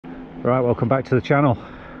Right, welcome back to the channel.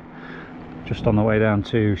 Just on the way down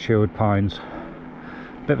to Sherwood Pines.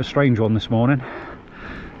 Bit of a strange one this morning.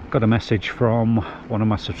 Got a message from one of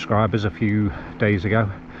my subscribers a few days ago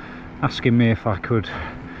asking me if I could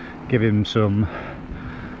give him some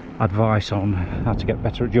advice on how to get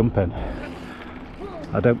better at jumping.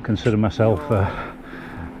 I don't consider myself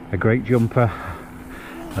a great jumper.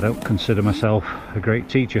 I don't consider myself a great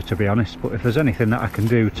teacher, to be honest, but if there's anything that I can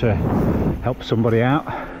do to help somebody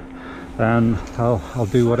out, then I'll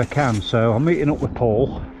do what I can. So I'm meeting up with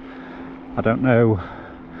Paul. I don't know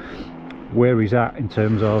where he's at in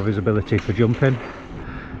terms of his ability for jumping.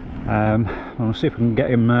 I'll see if I can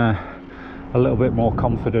get him a little bit more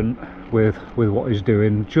confident with what he's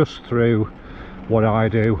doing, just through what I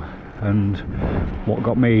do and what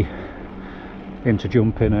got me into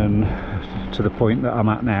jumping and to the point that I'm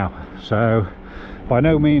at now. So by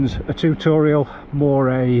no means a tutorial, more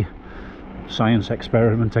a science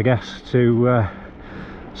experiment, I guess, to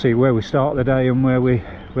see where we start the day and where we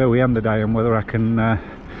end the day, and whether I can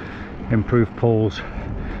improve Paul's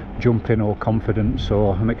jumping or confidence,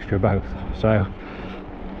 or a mixture of both. So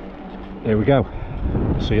here we go.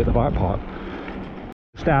 See you at the bike park.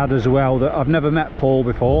 Just add as well that I've never met Paul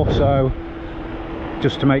before, so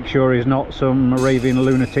just to make sure he's not some raving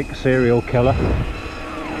lunatic serial killer.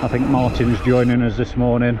 I think Martin's joining us this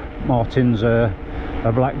morning. Martin's a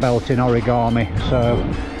black belt in origami, so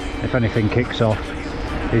if anything kicks off,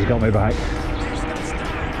 he's got me back.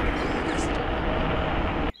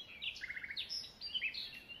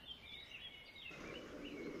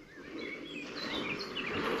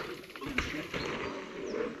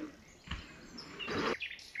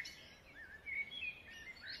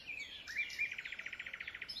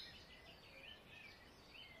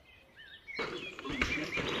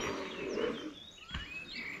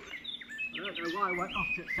 I don't know why I went off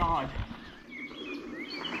to the side.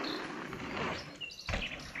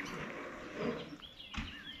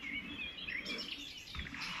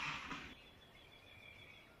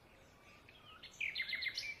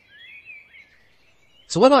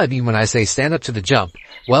 So what do I mean when I say stand up to the jump?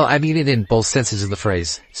 Well, I mean it in both senses of the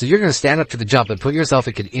phrase. So you're going to stand up to the jump and put yourself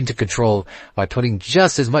into control by putting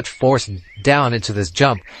just as much force down into this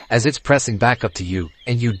jump as it's pressing back up to you.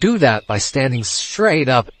 And you do that by standing straight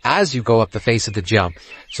up as you go up the face of the jump.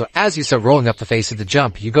 So as you start rolling up the face of the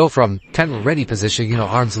jump, you go from kind of a ready position,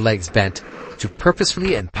 arms and legs bent, to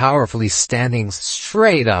purposefully and powerfully standing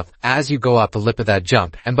straight up as you go up the lip of that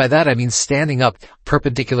jump. And by that I mean standing up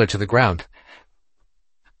perpendicular to the ground.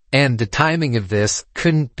 And the timing of this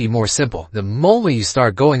couldn't be more simple. The moment you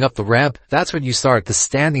start going up the ramp, that's when you start the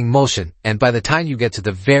standing motion. And by the time you get to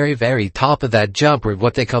the very, very top of that jump, or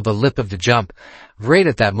what they call the lip of the jump, right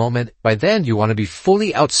at that moment, by then you want to be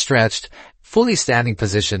fully outstretched, fully standing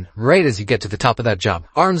position, right as you get to the top of that jump.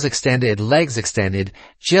 Arms extended, legs extended,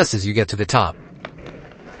 just as you get to the top.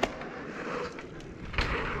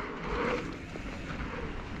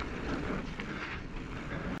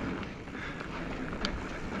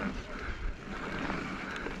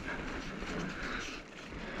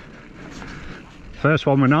 First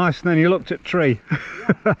one was nice, and then you looked at tree.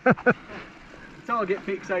 Target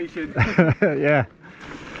fixation. Yeah.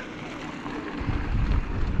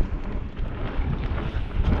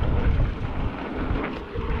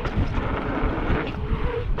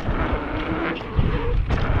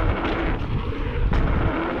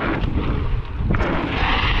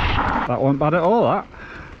 That wasn't bad at all, that.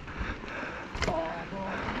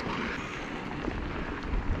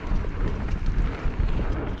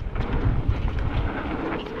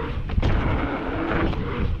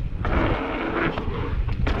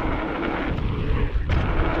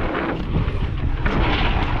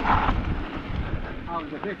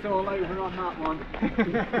 Bit all over on that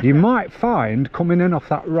one. You might find coming in off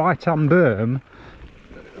that right hand berm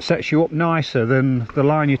sets you up nicer than the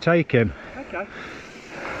line you're taking. Okay.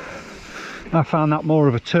 I found that more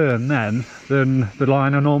of a turn then than the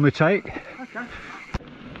line I normally take. Okay.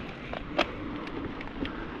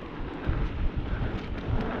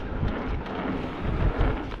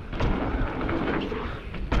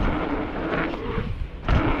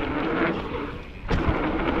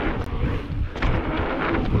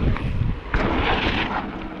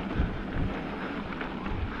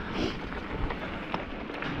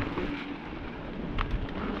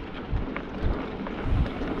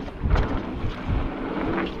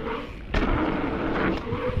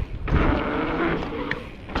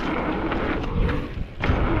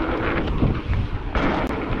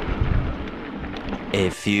 A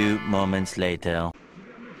few moments later.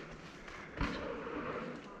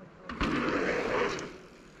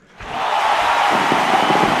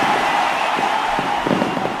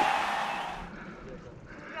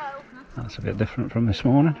 That's a bit different from this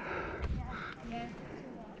morning.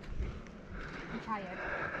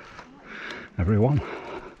 Everyone.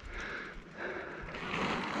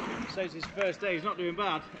 So it's his first day, he's not doing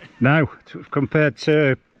bad. No, compared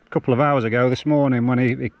to a couple of hours ago this morning when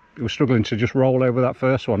he was struggling to just roll over that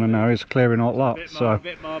first one, and now he's clearing all that.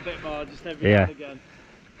 Bit more, just every now and again.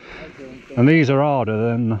 And these are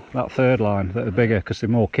harder than that third line that are bigger because they're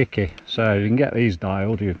more kicky. So you can get these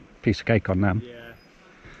dialed, you piece of cake on them. Yeah.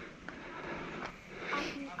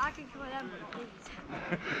 I can cover them with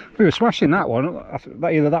these. We were smashing that one,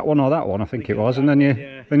 either that one or that one, I think it was, and then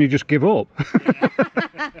you just give up.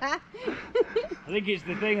 I think it's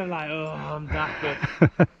the thing. I'm like, oh, I'm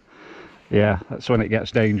knackered. Yeah, that's when it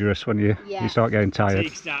gets dangerous, when you start getting tired. He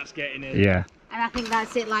starts getting in. Yeah. And I think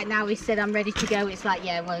that's it. Like now, he said, "I'm ready to go." It's like,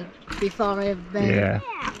 yeah, well, before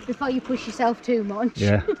you push yourself too much.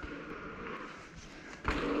 Yeah.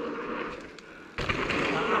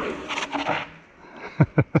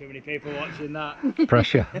 Too many people watching that.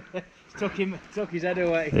 Pressure. took his head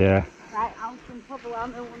away. Yeah. Right, I'll come probably. Well,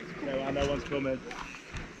 no one's coming. No one's coming.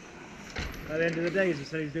 At the end of the day, he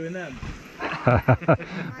said he's doing them.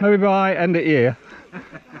 Maybe by end of year.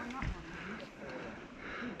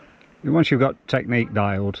 Once you've got technique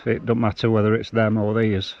dialed, it doesn't matter whether it's them or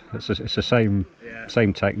these. It's the same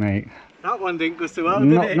technique. That one didn't go so well,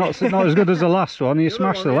 did it? Not as good as the last one. You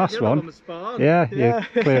smashed the last one. Yeah, you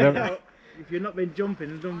cleared it. If you've not been jumping,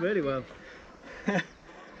 it's done really well.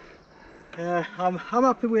 I'm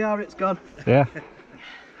happy with how it's gone. Yeah.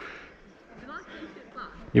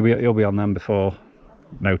 You'll be on them before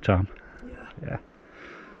no time. Yeah.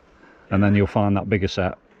 And then you'll find that bigger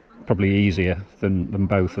set probably easier than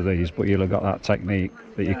both of these, but you'll have got that technique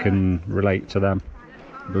that you can relate to them.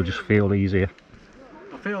 They'll just feel easier.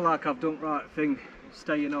 I feel like I've done the right thing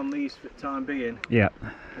staying on these for the time being. Yeah.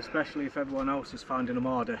 Especially if everyone else is finding them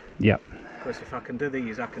harder. Yeah. Because if I can do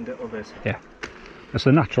these, I can do others. Yeah. It's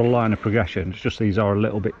the natural line of progression. It's just these are a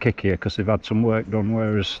little bit kickier because they've had some work done,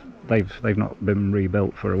 whereas they've not been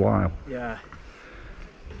rebuilt for a while. Yeah.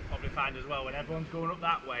 Probably find as well when everyone's going up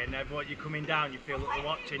that way and everyone you're coming down, you feel that they're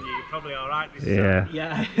watching you. You're probably all right. Yeah.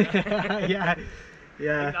 Yeah.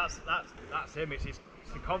 Yeah. That's him. It's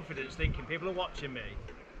the confidence thinking people are watching me,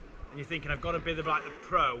 and you're thinking I've got to be the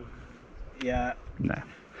pro. Yeah. No.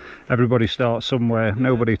 Everybody starts somewhere.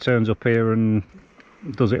 Nobody turns up here and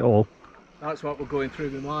does it all. That's what we're going through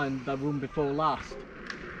my mind. That run before last,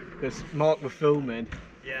 because Mark was filming.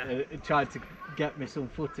 Yeah. Tried to get me some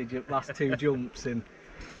footage of last two jumps, and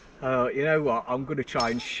you know what? I'm going to try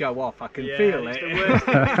and show off. I can feel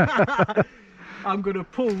it. I'm going to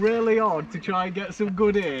pull really hard to try and get some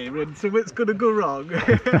good air, and so it's going to go wrong.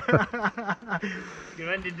 It's going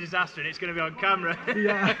to end in disaster, and it's going to be on camera.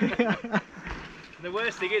 Yeah. The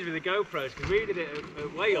worst thing is with the GoPros, because we did it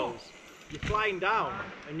at Wales. You're flying down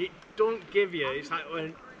and it don't give you, it's like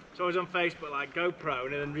when it's always on Facebook like GoPro,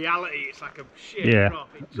 and in reality it's like a shit drop.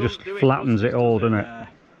 It just flattens it all, doesn't it?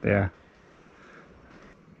 Yeah.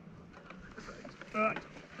 Right.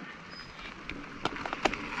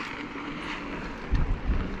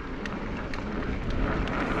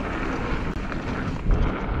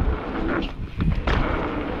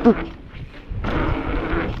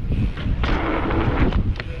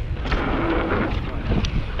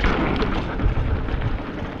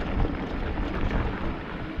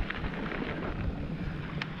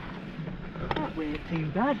 Too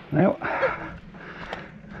bad. No.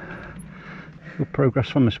 Good progress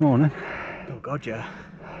from this morning. Oh god, yeah.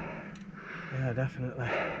 Yeah, definitely.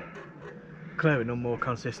 Clearing them more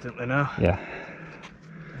consistently now. Yeah.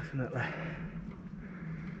 Definitely.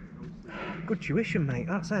 Good tuition, mate,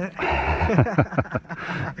 that's it.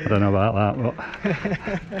 I don't know about that,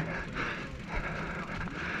 but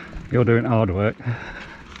you're doing hard work.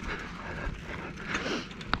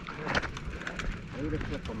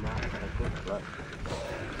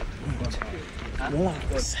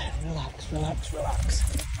 Relax, relax, relax, relax,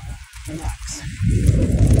 relax.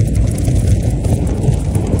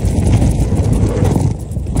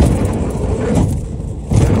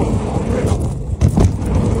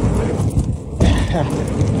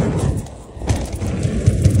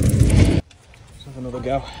 Let's have another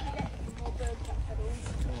go.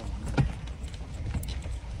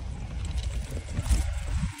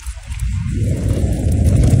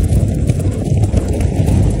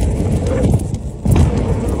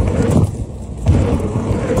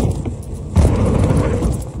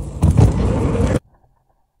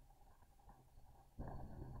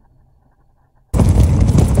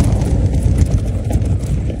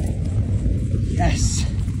 Yes.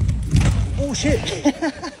 Oh shit.